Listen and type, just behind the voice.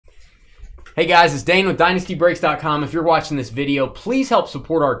Hey guys, it's Dane with DynastyBreaks.com. If you're watching this video, please help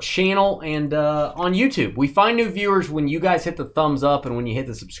support our channel and on YouTube. We find new viewers when you guys hit the thumbs up and when you hit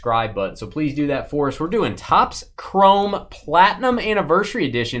the subscribe button, so please do that for us. We're doing Topps Chrome Platinum Anniversary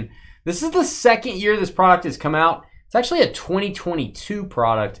Edition. This is the second year this product has come out. It's actually a 2022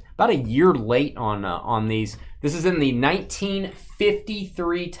 product, about a year late on these. This is in the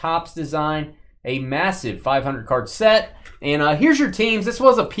 1953 Topps design, a massive 500 card set. And here's your teams. This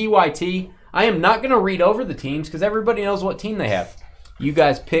was a PYT. I am not going to read over the teams because everybody knows what team they have. You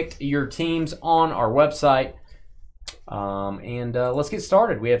guys picked your teams on our website. Let's get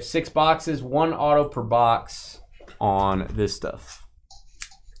started. We have 6 boxes, 1 auto per box on this stuff.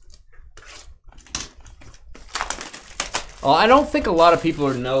 I don't think a lot of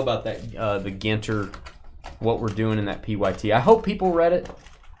people know about that the Ginter, what we're doing in that PYT. I hope people read it.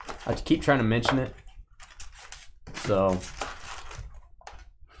 I keep trying to mention it. So,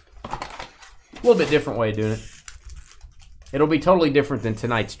 a little bit different way of doing it. It'll be totally different than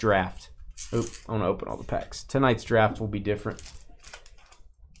tonight's draft. Oop, I want to open all the packs. Tonight's draft will be different.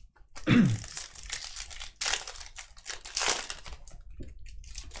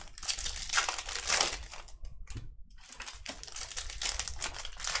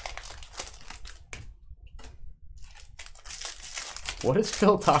 What is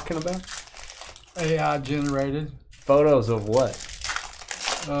Phil talking about? AI generated. Photos of what?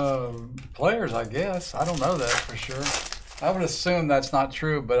 Players, I guess. I don't know that for sure. I would assume that's not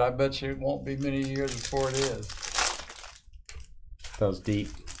true, but I bet you it won't be many years before it is. That was deep.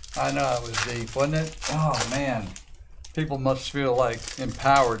 I know it was deep, wasn't it? Oh, man. People must feel like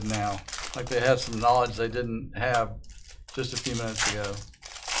empowered now. Like they have some knowledge they didn't have just a few minutes ago.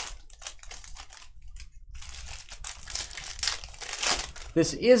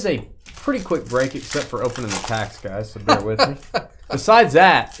 This is a pretty quick break, except for opening the packs, guys, so bear with me. Besides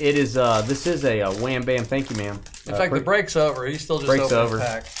that, it is this is a wham bam, thank you, ma'am. In fact, the break's over. He's still just opening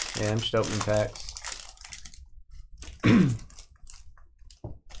packs. Yeah, I'm just opening packs.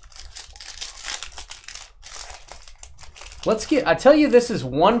 I tell you, this is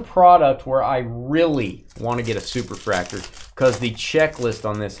one product where I really want to get a super fractor because the checklist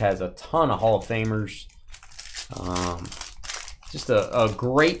on this has a ton of Hall of Famers. Just a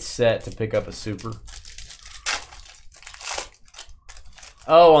great set to pick up a super.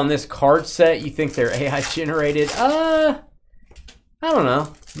 Oh, on this card set, you think they're AI generated? I don't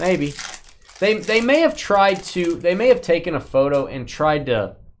know. Maybe. They may have tried to, they may have taken a photo and tried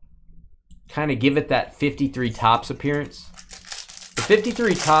to kind of give it that 53 Topps appearance. The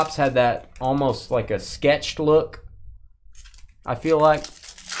 53 Topps had that almost like a sketched look, I feel like.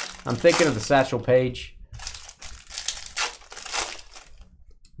 I'm thinking of the Satchel Paige.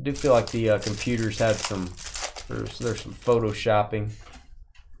 I do feel like the computers had some, there's some photoshopping.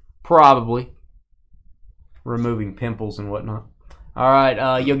 Probably. Removing pimples and whatnot.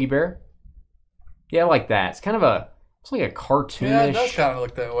 Alright, Yogi Bear. Yeah, I like that. It's kind of it's like a cartoonish. Yeah, it does kind of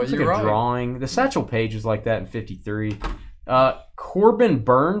look that way. It's like a drawing. The Satchel Paige was like that in 53. Corbin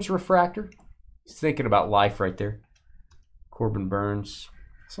Burns refractor. He's thinking about life right there. Corbin Burns.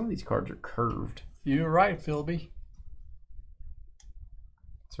 Some of these cards are curved. You're right, Philby.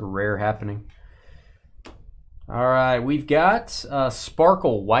 It's a rare happening. All right, we've got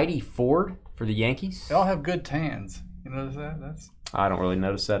Sparkle Whitey Ford for the Yankees. They all have good tans. You notice that? I don't really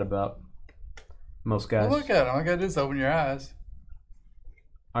notice that about most guys. Well, look at them. All you gotta do is open your eyes.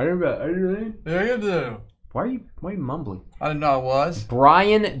 Are you really? Yeah, you do. Why are you mumbling? I didn't know I was.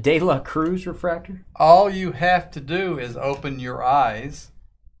 Brian De La Cruz refractor. All you have to do is open your eyes.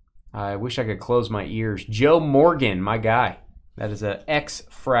 I wish I could close my ears. Joe Morgan, my guy. That is an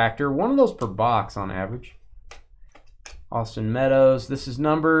X-fractor. One of those per box on average. Austin Meadows. This is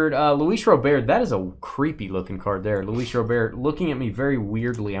numbered. Luis Robert. That is a creepy looking card there. Luis Robert looking at me very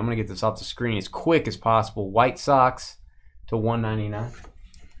weirdly. I'm going to get this off the screen as quick as possible. White Sox to 199.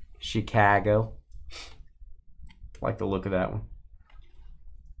 Chicago. Like the look of that one.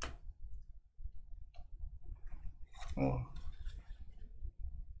 Oh.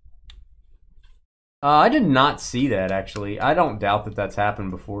 I did not see that, actually. I don't doubt that that's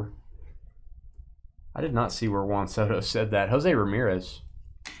happened before. I did not see where Juan Soto said that. Jose Ramirez,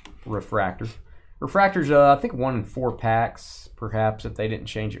 refractor. Refractor's, I think, 1 in 4 packs, perhaps, if they didn't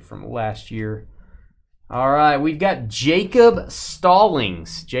change it from last year. All right, we've got Jacob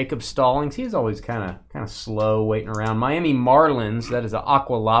Stallings. Jacob Stallings, he's always kind of slow, waiting around. Miami Marlins, that is an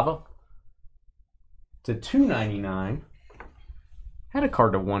Aqua Lava to 299. Had a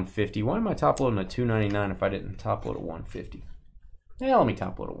card to 150. Why am I top loading a 299 if I didn't top load a 150? Yeah, let me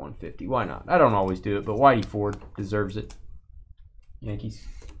top load a 150. Why not? I don't always do it, but Whitey Ford deserves it. Yankees.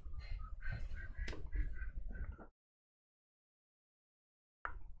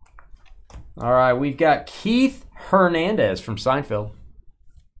 All right, we've got Keith Hernandez from Seinfeld.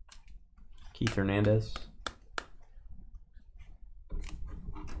 Keith Hernandez.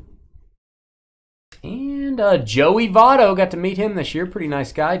 And Joey Votto, got to meet him this year. Pretty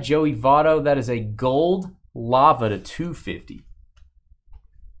nice guy. Joey Votto, that is a gold lava to 250.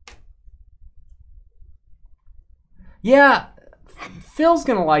 Yeah, Phil's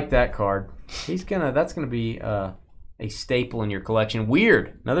gonna like that card. That's gonna be a staple in your collection.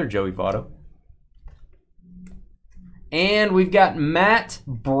 Weird, another Joey Votto. And we've got Matt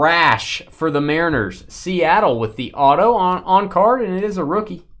Brash for the Mariners. Seattle with the auto on card, and it is a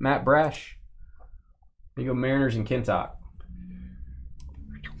rookie, Matt Brash. There you go, Mariners and Kintock.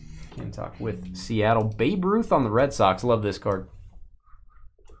 Kintock with Seattle. Babe Ruth on the Red Sox. Love this card.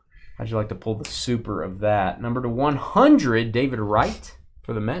 How'd you like to pull the super of that? Number to 100, David Wright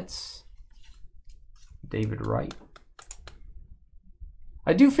for the Mets. David Wright.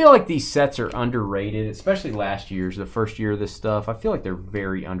 I do feel like these sets are underrated, especially last year's, the first year of this stuff. I feel like they're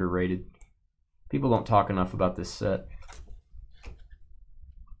very underrated. People don't talk enough about this set.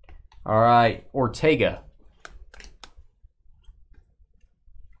 All right, Ortega.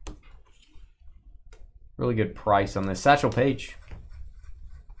 Really good price on this. Satchel Paige.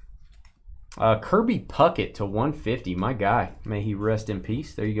 Kirby Puckett to 150. My guy. May he rest in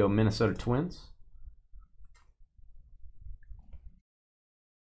peace. There you go, Minnesota Twins.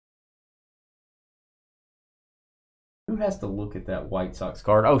 Who has to look at that White Sox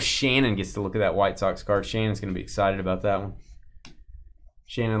card? Oh, Shannon gets to look at that White Sox card. Shannon's going to be excited about that one.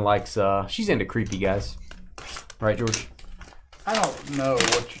 Shannon likes, she's into creepy guys. Right, George? I don't know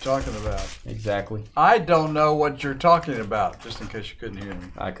what you're talking about. Exactly. I don't know what you're talking about, just in case you couldn't hear me.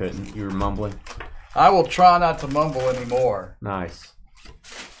 I couldn't. You were mumbling. I will try not to mumble anymore. Nice.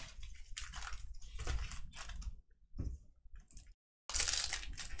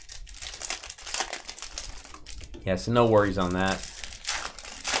 Yeah, so no worries on that.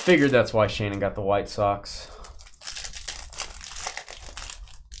 Figured that's why Shannon got the White Sox.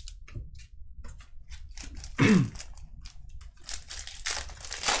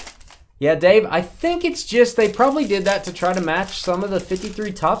 Yeah, Dave, I think it's just they probably did that to try to match some of the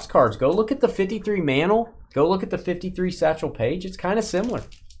 53 Topps cards. Go look at the 53 Mantle. Go look at the 53 Satchel Paige. It's kind of similar.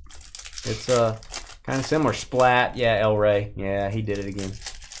 It's kind of similar. Splat. Yeah, El Rey. Yeah, he did it again.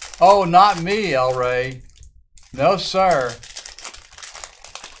 Oh, not me, El Rey. No, sir.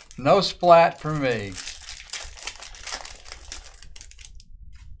 No splat for me.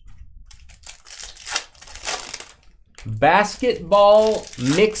 Basketball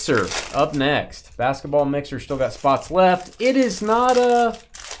Mixer up next. Basketball Mixer still got spots left. It is not a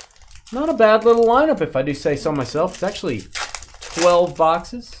bad little lineup, if I do say so myself. It's actually 12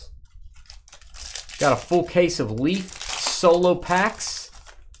 boxes. Got a full case of Leaf Solo Packs,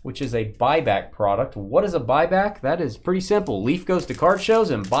 which is a buyback product. What is a buyback? That is pretty simple. Leaf goes to card shows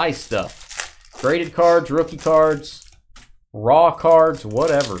and buys stuff. Graded cards, rookie cards, raw cards,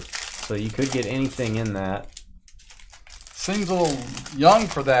 whatever. So you could get anything in that. Seems a little young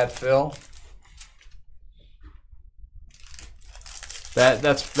for that, Phil.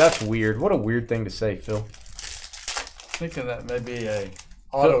 That's weird. What a weird thing to say, Phil. Thinking that may be a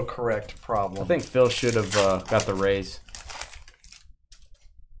autocorrect problem. I think Phil should have got the raise.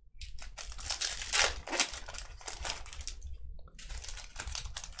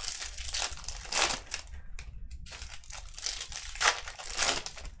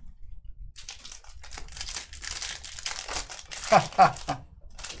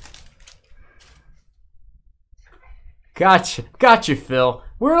 Gotcha, Phil.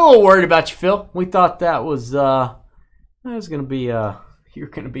 We're a little worried about you, Phil. We thought that was gonna be you're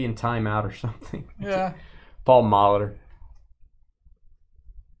gonna be in timeout or something. Yeah. Paul Molitor.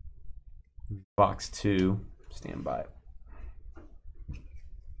 Box 2. Stand by.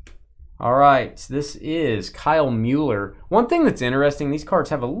 All right, this is Kyle Mueller. One thing that's interesting, these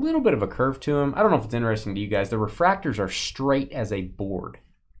cards have a little bit of a curve to them. I don't know if it's interesting to you guys. The refractors are straight as a board.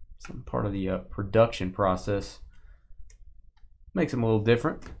 Some part of the production process. Makes them a little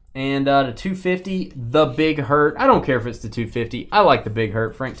different. And to 250, the Big Hurt. I don't care if it's the 250. I like the Big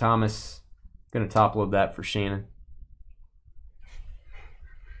Hurt. Frank Thomas. Going to top load that for Shannon.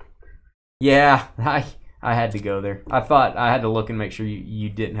 Yeah, I had to go there. I thought I had to look and make sure you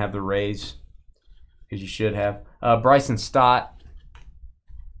didn't have the raise, because you should have. Bryson Stott.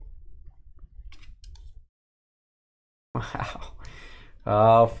 Wow.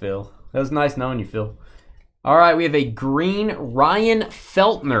 Oh, Phil. That was nice knowing you, Phil. All right, we have a green Ryan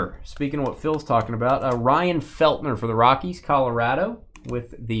Feltner. Speaking of what Phil's talking about, Ryan Feltner for the Rockies, Colorado,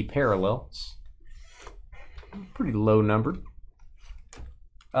 with the parallels. Pretty low number.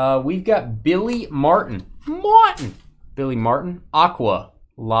 We've got Billy Martin. Billy Martin. Aqua.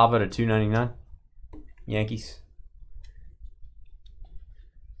 Lava to $2.99. Yankees.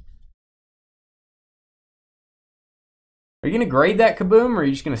 Are you going to grade that Kaboom, or are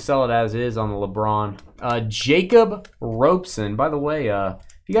you just going to sell it as is on the LeBron? Jacob Robeson. By the way, if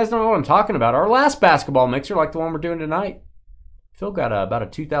you guys don't know what I'm talking about, our last basketball mixer, like the one we're doing tonight, Phil got about a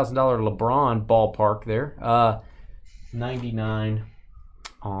 $2,000 LeBron ballpark there. 99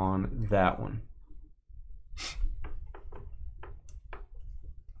 on that one.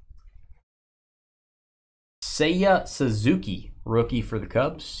 Seiya Suzuki, rookie for the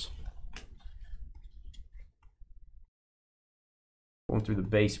Cubs. Going through the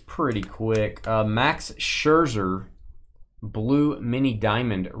base pretty quick. Max Scherzer, blue mini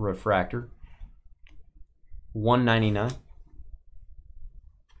diamond refractor. $1.99.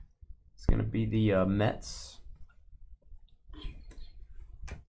 It's going to be the Mets.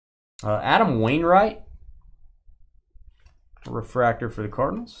 Adam Wainwright, refractor for the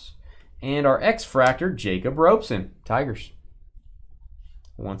Cardinals. And our X-Fractor, Jacob Robeson, Tigers.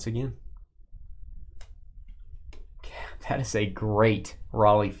 Once again. That is a great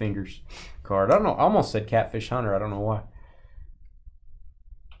Raleigh Fingers card. I don't know. I almost said Catfish Hunter. I don't know why.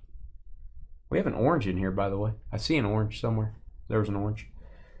 We have an orange in here, by the way. I see an orange somewhere. There was an orange.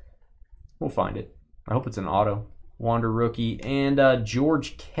 We'll find it. I hope it's an auto. Wander rookie. And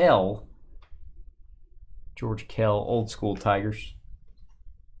George Kell. George Kell, old school Tigers.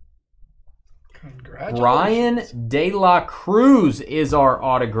 Congratulations. Ryan De La Cruz is our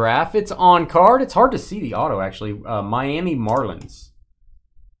autograph. It's on card. It's hard to see the auto, actually. Miami Marlins.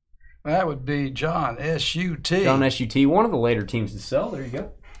 That would be John S.U.T. John S.U.T., one of the later teams to sell. There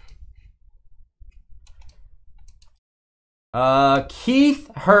you go. Keith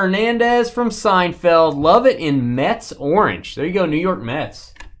Hernandez from Seinfeld. Love it in Mets orange. There you go, New York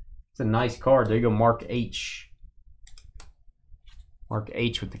Mets. It's a nice card. There you go, Mark H. Mark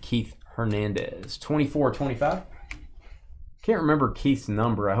H with the Keith Hernandez. 24-25. Can't remember Keith's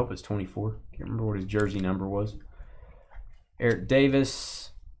number. I hope it's 24. Can't remember what his jersey number was. Eric Davis.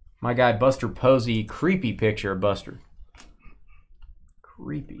 My guy Buster Posey. Creepy picture of Buster.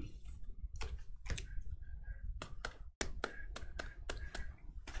 Creepy.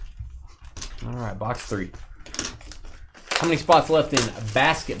 All right, box 3. How many spots left in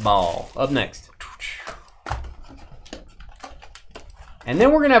basketball? Up next. And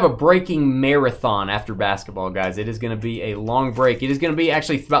then we're going to have a breaking marathon after basketball, guys. It is going to be a long break. It is going to be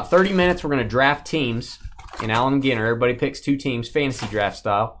actually about 30 minutes. We're going to draft teams in Allen and Ginner. Everybody picks 2 teams, fantasy draft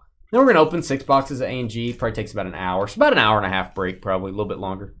style. Then we're going to open 6 boxes of A&G. Probably takes about an hour. So about an hour and a half break, probably a little bit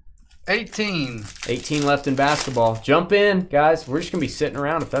longer. 18 left in basketball. Jump in, guys. We're just going to be sitting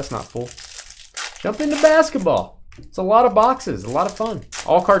around if that's not full. Jump into basketball. It's a lot of boxes, a lot of fun.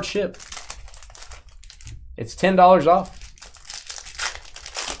 All card ship. It's $10 off.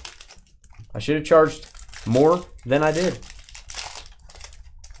 I should have charged more than I did.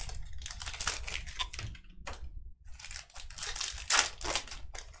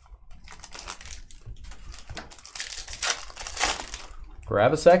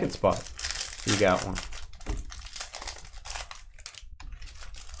 Grab a second spot. You got one.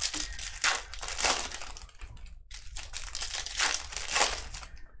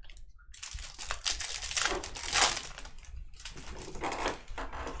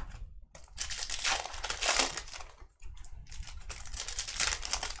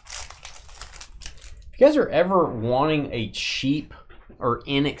 If you guys are ever wanting a cheap or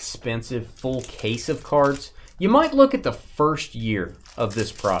inexpensive full case of cards, you might look at the first year of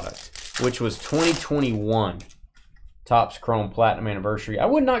this product, which was 2021 Topps Chrome Platinum Anniversary. I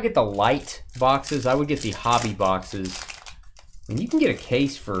would not get the light boxes. I would get the hobby boxes. And you can get a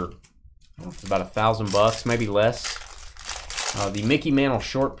case for about $1,000, maybe less. The Mickey Mantle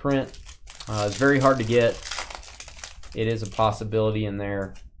short print is very hard to get. It is a possibility in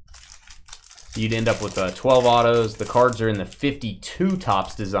there. You'd end up with 12 autos. The cards are in the 52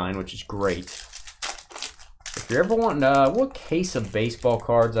 Topps design, which is great. If you're ever wanting what case of baseball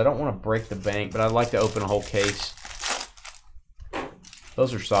cards, I don't want to break the bank, but I'd like to open a whole case.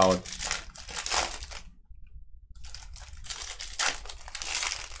 Those are solid.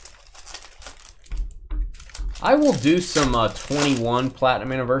 I will do some 21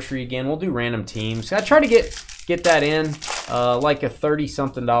 Platinum Anniversary again. We'll do random teams. I try to get that in like a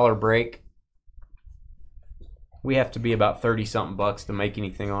 $30-something break. We have to be about 30-something bucks to make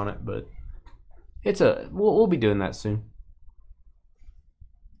anything on it, but we'll be doing that soon.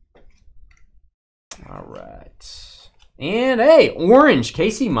 All right. And hey, orange,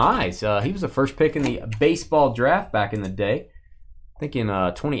 Casey Mize. He was the first pick in the baseball draft back in the day. think in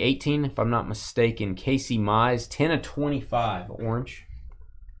 2018, if I'm not mistaken, Casey Mize, 10 of 25, orange.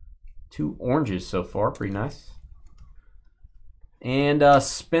 2 oranges so far, pretty nice. And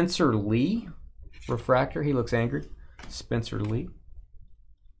Spencer Lee, refractor. He looks angry. Spencer Lee.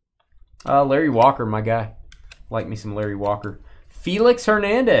 Larry Walker, my guy. Like me some Larry Walker. Felix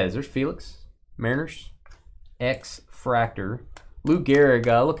Hernandez. There's Felix. Mariners. X-fractor. Lou Gehrig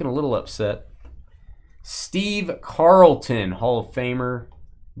looking a little upset. Steve Carlton, Hall of Famer.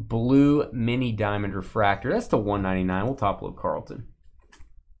 Blue mini diamond refractor. That's the 199. We'll top load Carlton.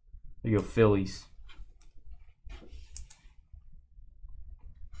 There you go, Phillies.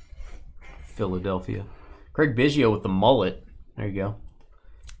 Philadelphia. Craig Biggio with the mullet. There you go.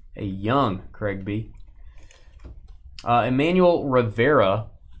 A young Craig B. Emmanuel Rivera,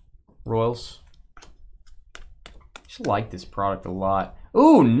 Royals. Just like this product a lot.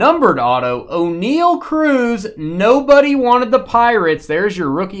 Ooh, numbered auto. O'Neal Cruz. Nobody wanted the Pirates. There's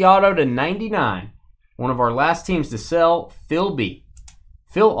your rookie auto to 99. One of our last teams to sell, Phil B.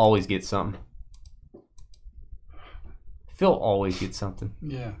 Phil always gets something. Phil always gets something.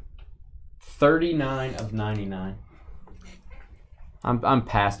 Yeah. 39 of 99. I'm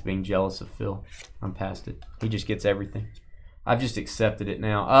past being jealous of Phil. I'm past it. He just gets everything. I've just accepted it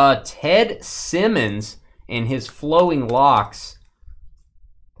now. Ted Simmons and his flowing locks.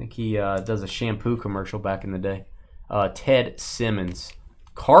 I think he does a shampoo commercial back in the day. Ted Simmons.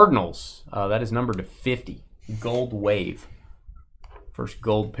 Cardinals. That is numbered to 50. Gold wave. First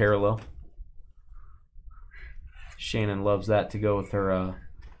gold parallel. Shannon loves that to go with her.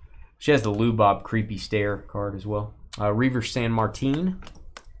 She has the Lou Bob Creepy Stare card as well. Reaver San Martin,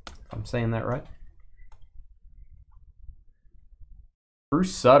 if I'm saying that right.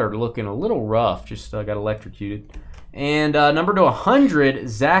 Bruce Sutter looking a little rough, just got electrocuted. And number to 100,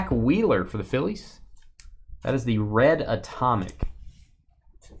 Zach Wheeler for the Phillies. That is the red atomic.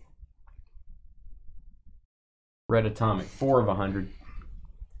 Red atomic, 4 of 100.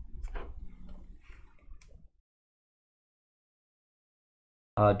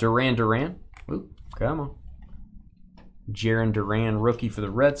 Duran. Ooh, come on. Jarren Duran, rookie for the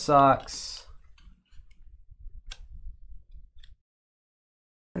Red Sox.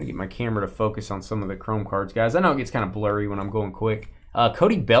 I'm going to get my camera to focus on some of the chrome cards, guys. I know it gets kind of blurry when I'm going quick.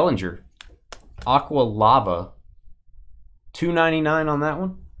 Cody Bellinger, Aqua Lava. $2.99 on that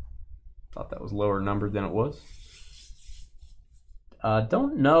one. Thought that was lower numbered than it was.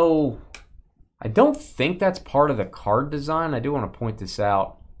 Don't know. I don't think that's part of the card design. I do want to point this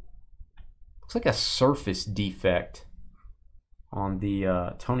out. Looks like a surface defect on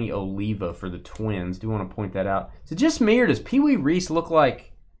the Tony Oliva for the Twins. Do want to point that out. Is it just me, or does Pee Wee Reese look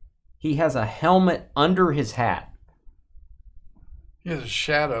like he has a helmet under his hat? He has a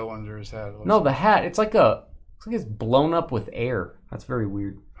shadow under his hat. No, the hat. It's like it's blown up with air. That's very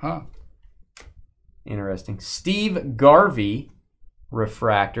weird. Huh. Interesting. Steve Garvey,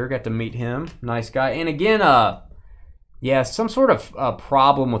 refractor. Got to meet him. Nice guy. And again, yeah, some sort of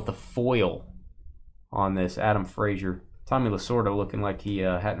problem with the foil on this. Adam Frazier. Tommy Lasorda looking like he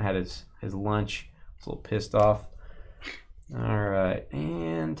hadn't had his lunch. He's a little pissed off. All right.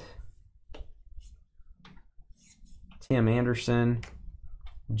 And Tim Anderson.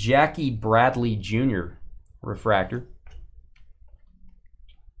 Jackie Bradley Jr., refractor.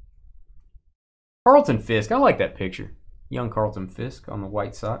 Carlton Fisk. I like that picture. Young Carlton Fisk on the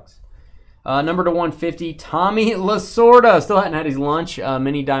White Sox. Number to 150, Tommy Lasorda. Still hadn't had his lunch.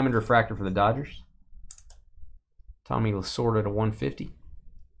 Mini diamond refractor for the Dodgers. Tommy Lasorda to 150.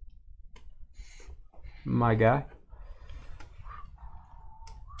 My guy.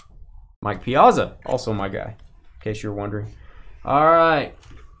 Mike Piazza, also my guy, in case you're wondering. All right.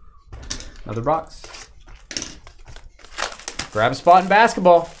 Another box. Grab a spot in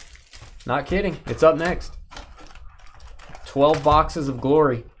basketball. Not kidding. It's up next. 12 boxes of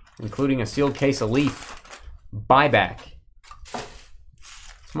glory, including a sealed case of Leaf. Buyback.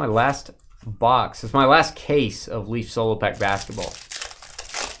 It's my last box. It's my last case of Leaf Solo Pack basketball.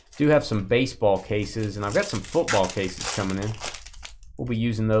 Do have some baseball cases, and I've got some football cases coming in. We'll be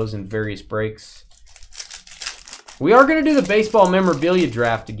using those in various breaks. We are going to do the baseball memorabilia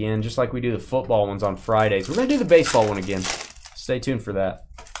draft again, just like we do the football ones on Fridays. We're going to do the baseball one again. Stay tuned for that.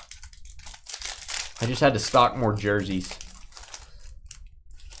 I just had to stock more jerseys.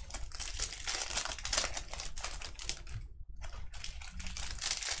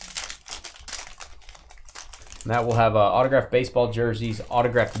 And that will have autographed baseball jerseys,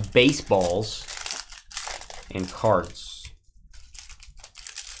 autographed baseballs, and cards.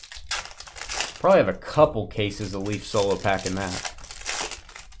 Probably have a couple cases of Leaf Solo Pack in that.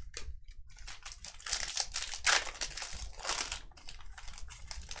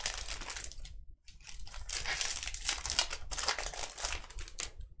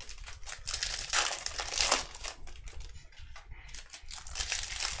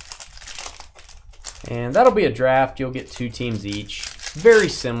 And that'll be a draft. You'll get 2 teams each. Very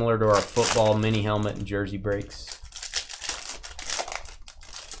similar to our football mini helmet and jersey breaks.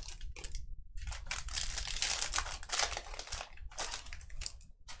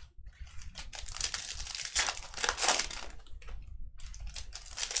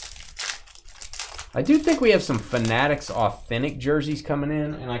 I do think we have some Fanatics authentic jerseys coming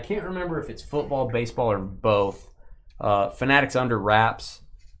in, and I can't remember if it's football, baseball, or both. Fanatics under wraps.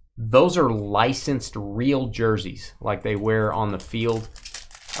 Those are licensed real jerseys, like they wear on the field.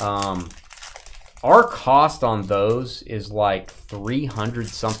 Our cost on those is like $300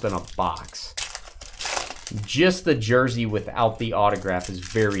 something a box. Just the jersey without the autograph is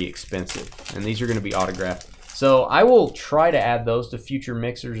very expensive, and these are going to be autographed. So I will try to add those to future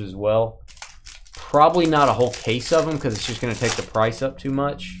mixers as well. Probably not a whole case of them because it's just going to take the price up too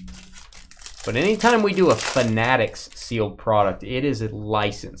much. But anytime we do a Fanatics sealed product, it is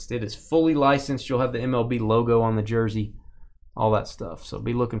licensed. It is fully licensed. You'll have the MLB logo on the jersey, all that stuff. So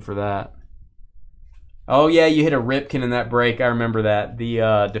be looking for that. Oh yeah, you hit a Ripken in that break. I remember that.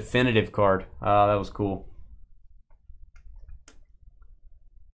 The definitive card. That was cool.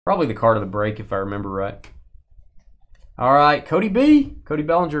 Probably the card of the break if I remember right. All right, Cody B. Cody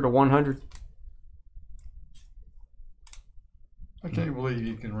Bellinger to 100. I can't believe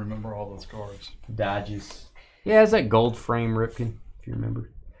you can remember all those cards. Dodges. Yeah, it's that gold frame Ripken, if you remember.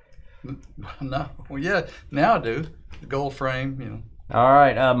 No. Well, yeah, now I do. The gold frame, you know. All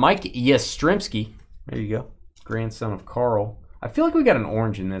right, Mike Yastrzemski. There you go. Grandson of Carl. I feel like we got an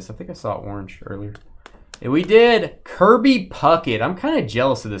orange in this. I think I saw orange earlier. And we did Kirby Puckett. I'm kind of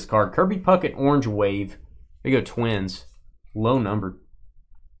jealous of this card. Kirby Puckett Orange Wave. There you go, Twins. Low numbered.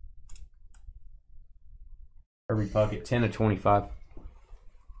 Kirby Puckett, 10 to 25.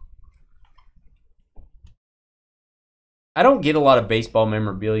 I don't get a lot of baseball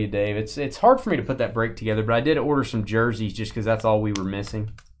memorabilia, Dave. It's hard for me to put that break together, but I did order some jerseys just because that's all we were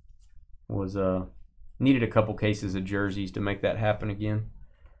missing. Needed a couple cases of jerseys to make that happen again.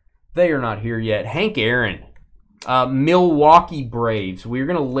 They are not here yet. Hank Aaron, Milwaukee Braves. We're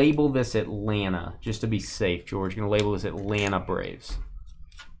going to label this Atlanta just to be safe, George. We're going to label this Atlanta Braves.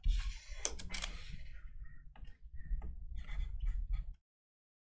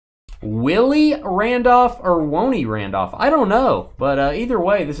 Willie Randolph or Woney Randolph? I don't know. But either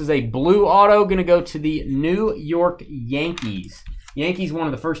way, this is a blue auto going to go to the New York Yankees. Yankees, one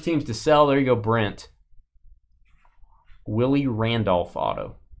of the first teams to sell. There you go, Brent. Willie Randolph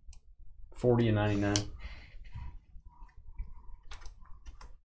auto. 40 and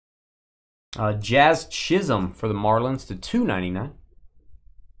 99. Jazz Chisholm for the Marlins to 299.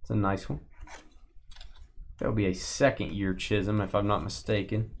 It's a nice one. That would be a second-year Chisholm, if I'm not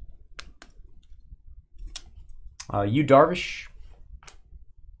mistaken. Yu Darvish.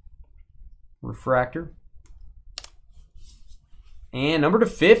 Refractor. And number to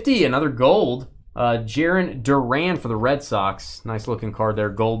 50, another gold. Jarren Duran for the Red Sox. Nice looking card there.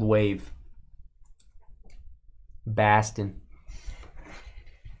 Gold wave. Baston.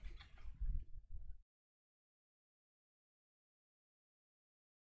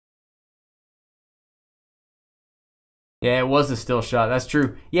 Yeah, it was a still shot. That's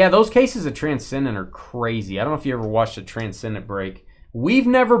true. Yeah, those cases of Transcendent are crazy. I don't know if you ever watched a Transcendent break. We've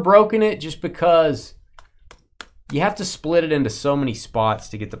never broken it just because you have to split it into so many spots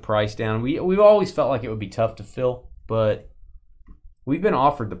to get the price down. We've always felt like it would be tough to fill, but we've been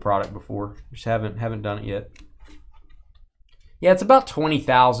offered the product before. Just haven't done it yet. Yeah, it's about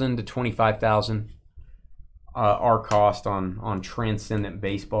 $20,000 to $25,000 our cost on Transcendent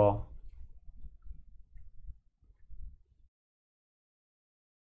Baseball.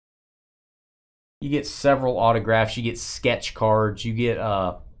 You get several autographs. You get sketch cards. You get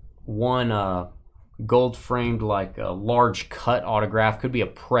one gold framed like a large cut autograph. Could be a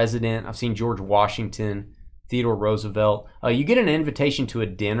president. I've seen George Washington, Theodore Roosevelt. You get an invitation to a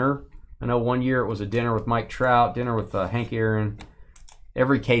dinner. I know one year it was a dinner with Mike Trout, dinner with Hank Aaron.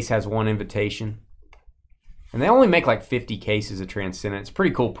 Every case has one invitation. And they only make like 50 cases of Transcendent. It's a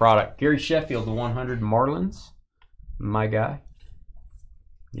pretty cool product. Gary Sheffield, the 100 Marlins. My guy.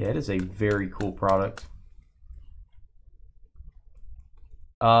 Yeah, it is a very cool product.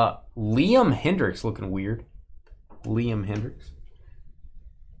 Liam Hendricks looking weird. Liam Hendricks.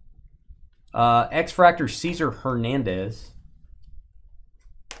 X-Fractor Cesar Hernandez.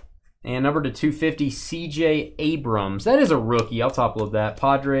 And number to 250, CJ Abrams. That is a rookie. I'll top load that.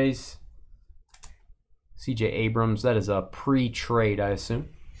 Padres. CJ Abrams. That is a pre-trade, I assume.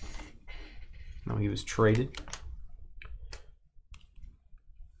 No, he was traded.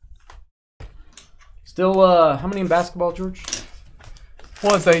 Still, how many in basketball, George?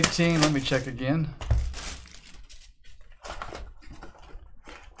 Was 18. Let me check again.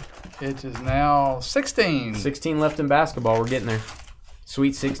 It is now 16. 16 left in basketball. We're getting there.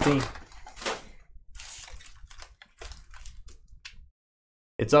 Sweet 16.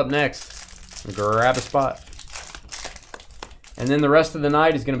 It's up next. Grab a spot. And then the rest of the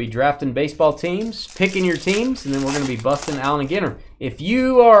night is going to be drafting baseball teams, picking your teams, and then we're going to be busting Allen and Ginter. If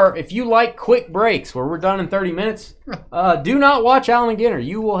you like quick breaks where we're done in 30 minutes, do not watch Allen and Ginter.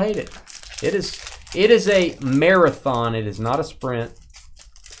 You will hate it. It is a marathon. It is not a sprint.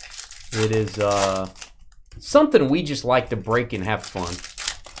 It is something we just like to break and have fun.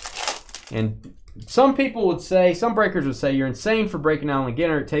 And some people would say, some breakers would say, you're insane for breaking Allen and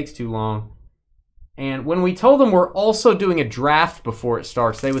Ginter. It takes too long. And when we told them we're also doing a draft before it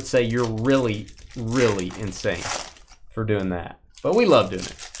starts, they would say you're really, really insane for doing that. But we love doing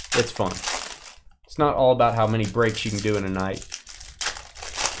it. It's fun. It's not all about how many breaks you can do in a night.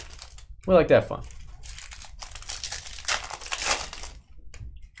 We like to have fun.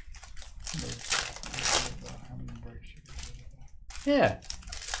 Yeah.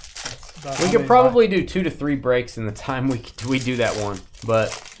 We could probably do 2 to 3 breaks in the time we do that one.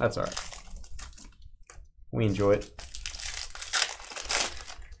 But that's all right. We enjoy it.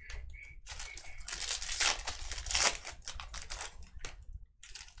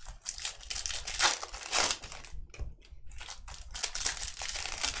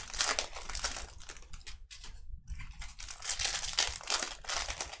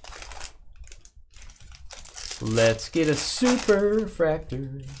 Let's get a super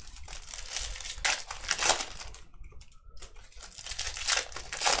fractor.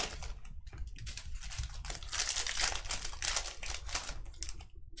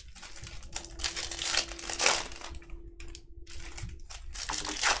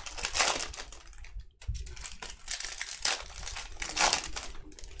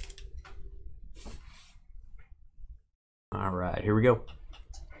 All right, here we go.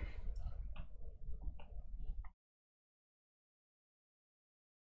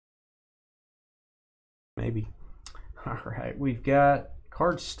 Maybe. All right, we've got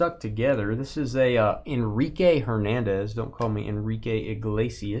cards stuck together. This is a Enrique Hernandez. Don't call me Enrique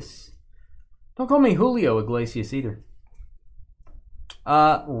Iglesias. Don't call me Julio Iglesias either.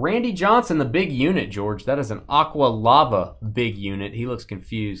 Randy Johnson, the big unit, George. That is an Aqua Lava big unit. He looks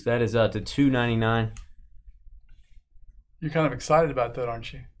confused. That is to $2.99. You're kind of excited about that,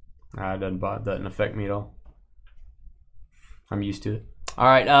 aren't you? It doesn't affect me at all. I'm used to it. All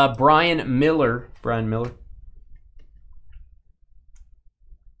right, Brian Miller.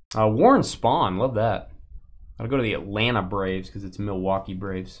 Warren Spahn, love that. I'll go to the Atlanta Braves because it's Milwaukee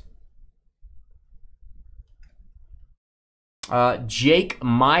Braves. Jake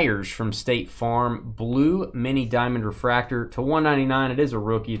Myers from State Farm, blue mini diamond refractor to $1.99. It is a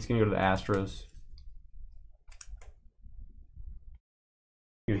rookie. It's going to go to the Astros.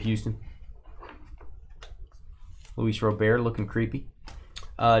 Here, Houston. Luis Robert looking creepy.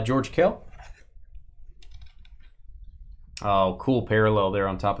 George Kell. Oh, cool parallel there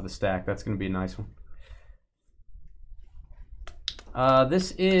on top of the stack. That's going to be a nice one.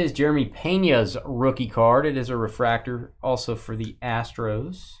 This is Jeremy Pena's rookie card. It is a refractor also for the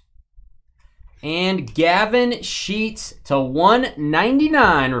Astros. And Gavin Sheets to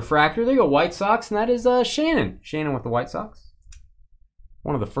 $1.99 refractor. There you go, White Sox. And that is Shannon. Shannon with the White Sox.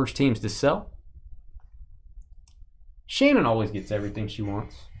 One of the first teams to sell. Shannon always gets everything she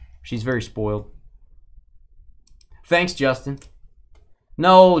wants. She's very spoiled. Thanks, Justin.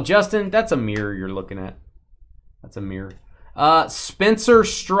 No, Justin, that's a mirror you're looking at. That's a mirror. Spencer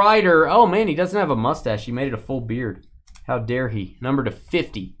Strider. Oh, man, he doesn't have a mustache. He made it a full beard. How dare he? Number to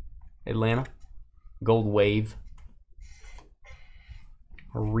 50. Atlanta. Gold Wave.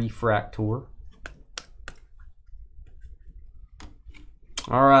 A refractor.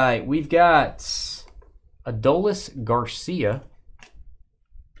 All right, we've got Adolis Garcia.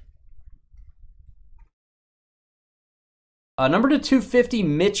 Number to 250,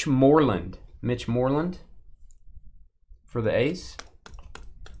 Mitch Moreland. Mitch Moreland for the A's.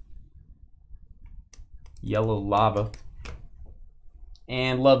 Yellow Lava.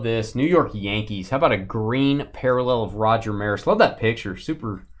 And love this, New York Yankees. How about a green parallel of Roger Maris? Love that picture,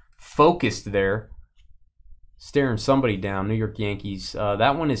 super focused there. Staring somebody down, New York Yankees.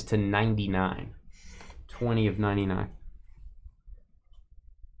 That one is to 99. 20 of 99.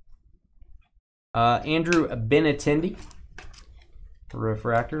 Andrew Benintendi.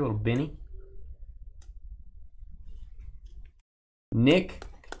 Refractor, little Benny. Nick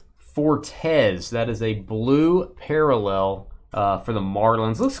Fortes. That is a blue parallel for the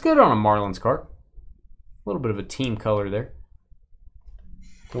Marlins. Looks good on a Marlins card. A little bit of a team color there.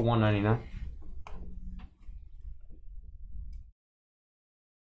 To $1.99.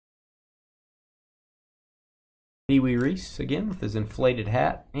 Pee Wee Reese again with his inflated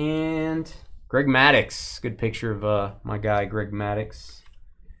hat. And Greg Maddux. Good picture of my guy, Greg Maddux.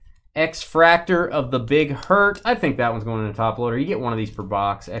 X-Fractor of the Big Hurt. I think that one's going in the top loader. You get one of these per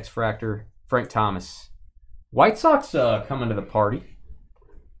box. X-Fractor, Frank Thomas. White Sox coming to the party.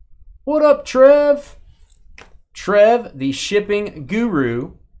 What up, Trev? Trev, the shipping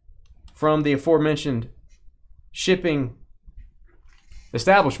guru from the aforementioned shipping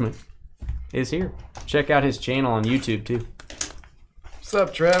establishment, is here. Check out his channel on YouTube, too. What's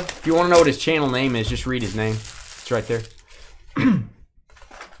up, Trev? If you want to know what his channel name is, just read his name. It's right there.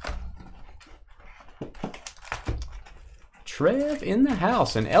 Trev in the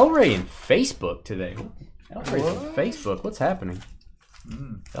house. And El Rey in Facebook today. El Rey's in Facebook. What's happening?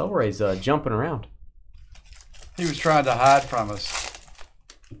 El Rey's jumping around. He was trying to hide from us.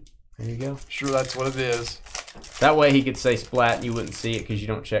 There you go. Sure, that's what it is. That way he could say splat and you wouldn't see it because you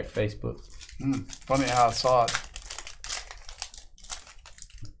don't check Facebook. Funny how I saw it.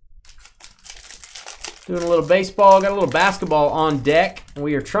 Doing a little baseball, got a little basketball on deck.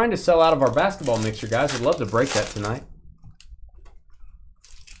 We are trying to sell out of our basketball mixer, guys. We'd love to break that tonight.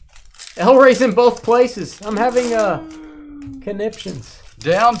 El Rey's in both places. I'm having conniptions.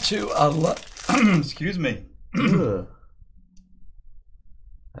 Down to excuse me. Ugh.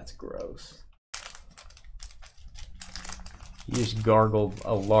 That's gross. You just gargled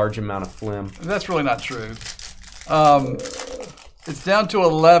a large amount of phlegm. That's really not true. It's down to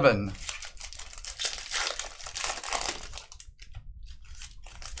 11.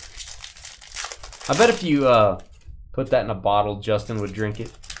 I bet if you put that in a bottle, Justin would drink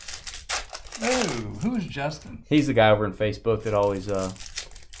it. Oh, who's Justin? He's the guy over in Facebook that always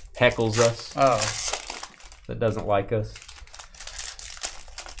heckles us. Oh. That doesn't like us.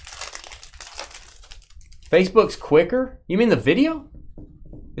 Facebook's quicker? You mean the video?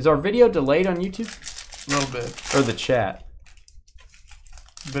 Is our video delayed on YouTube? A little bit. Or the chat?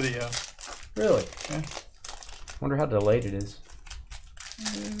 Video. Really? Yeah. Wonder how delayed it is.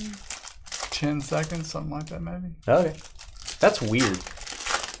 10 seconds, something like that, maybe. Okay. That's weird.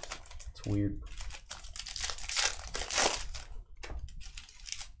 It's weird.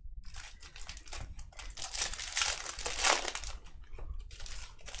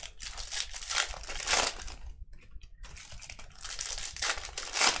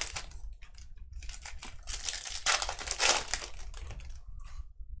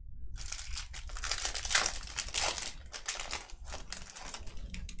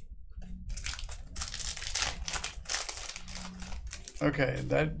 Okay,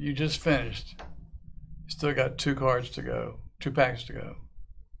 that you just finished. You still got 2 cards to go, 2 packs to go.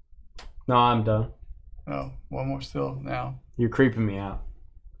 No, I'm done. Oh, one more still now. You're creeping me out.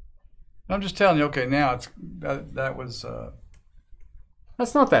 I'm just telling you. Okay, now it's that was.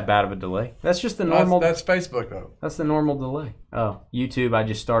 That's not that bad of a delay. That's just the normal. That's Facebook though. That's the normal delay. Oh, YouTube. I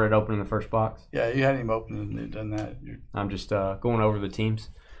just started opening the first box. Yeah, you hadn't even opened and done that. I'm just going over the teams.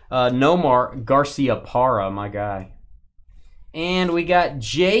 Nomar Garcia-Parra, my guy. And we got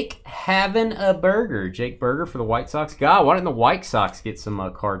Jake having a burger. Jake Burger for the White Sox. God, why didn't the White Sox get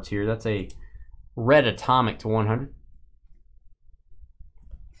some cards here? That's a red atomic to 100.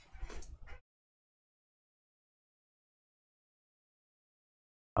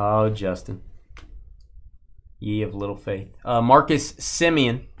 Oh, Justin. Ye of little faith. Marcus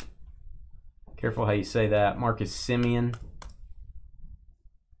Semien. Careful how you say that. Marcus Semien.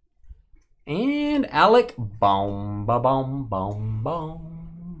 And Alec Boom.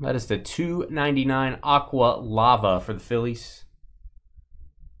 That is the $2.99 Aqua Lava for the Phillies.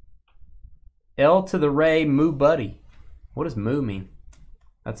 L to the Ray Moo Buddy. What does moo mean?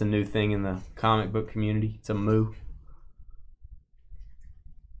 That's a new thing in the comic book community. It's a moo.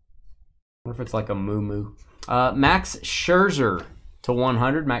 I wonder if it's like a moo moo. Max Scherzer to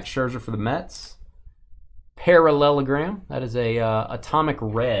 100. Max Scherzer for the Mets. Parallelogram. That is a atomic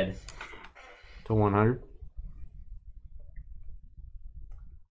red to 100.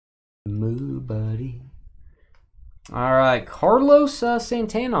 Moo buddy. All right, Carlos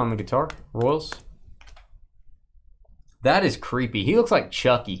Santana on the guitar. Royals. That is creepy. He looks like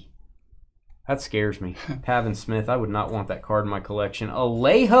Chucky. That scares me. Pavin Smith. I would not want that card in my collection.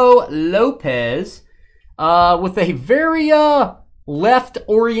 Alejo Lopez with a very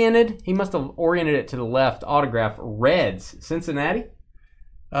left-oriented. He must have oriented it to the left. Autograph. Reds. Cincinnati.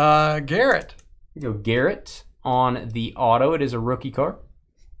 Garrett. There you go. Garrett on the auto. It is a rookie card.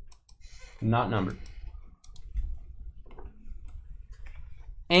 Not numbered.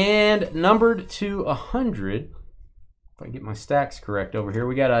 And numbered to 100. If I can get my stacks correct over here.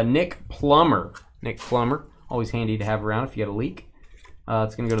 We got a Nick Plummer. Nick Plummer. Always handy to have around if you got a leak.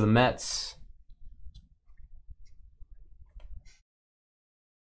 It's going to go to the Mets.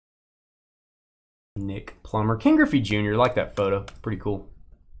 Nick Plummer. Ken Griffey Jr., like that photo. Pretty cool.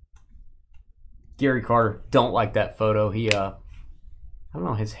 Gary Carter, don't like that photo. He, I don't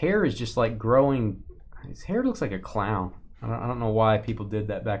know, his hair is just like growing. His hair looks like a clown. I don't know why people did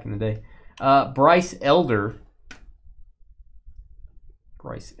that back in the day. Bryce Elder.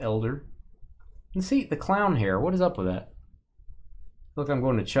 Bryce Elder. And see, the clown hair. What is up with that? Look, I'm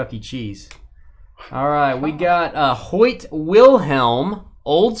going to Chuck E. Cheese. All right, we got Hoyt Wilhelm,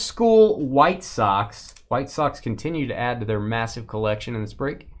 old school White Sox. White Sox continue to add to their massive collection in this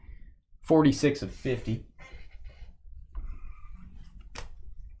break. 46 of 50.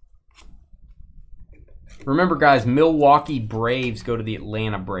 Remember, guys, Milwaukee Braves go to the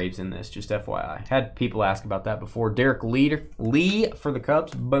Atlanta Braves in this, just FYI. Had people ask about that before. Derek Lee for the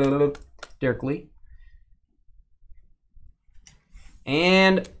Cubs. Derek Lee.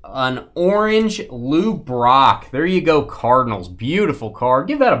 And an orange Lou Brock. There you go, Cardinals. Beautiful card.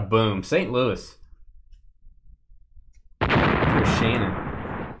 Give that a boom. St. Louis. There's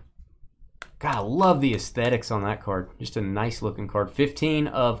Shannon. God, I love the aesthetics on that card. Just a nice looking card. 15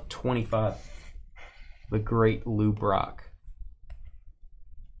 of 25. The great Lou Brock.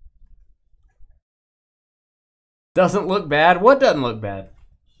 Doesn't look bad. What doesn't look bad?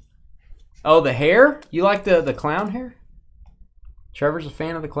 Oh, the hair? You like the clown hair? Trevor's a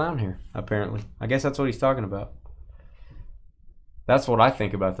fan of the clown hair, apparently. I guess that's what he's talking about. That's what I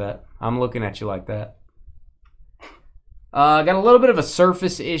think about that. I'm looking at you like that. Got a little bit of a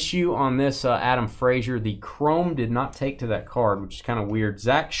surface issue on this Adam Frazier. The chrome did not take to that card, which is kind of weird.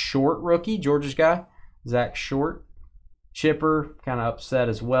 Zach Short, rookie, Georgia's guy. Zach Short. Chipper, kind of upset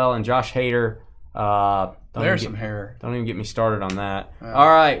as well. And Josh Hader. There's some hair. Don't even get me started on that. All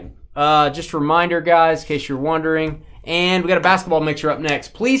right. Just a reminder, guys, in case you're wondering. And we got a basketball mixer up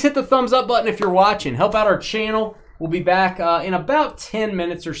next. Please hit the thumbs up button if you're watching. Help out our channel. We'll be back in about 10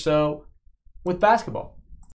 minutes or so with basketball.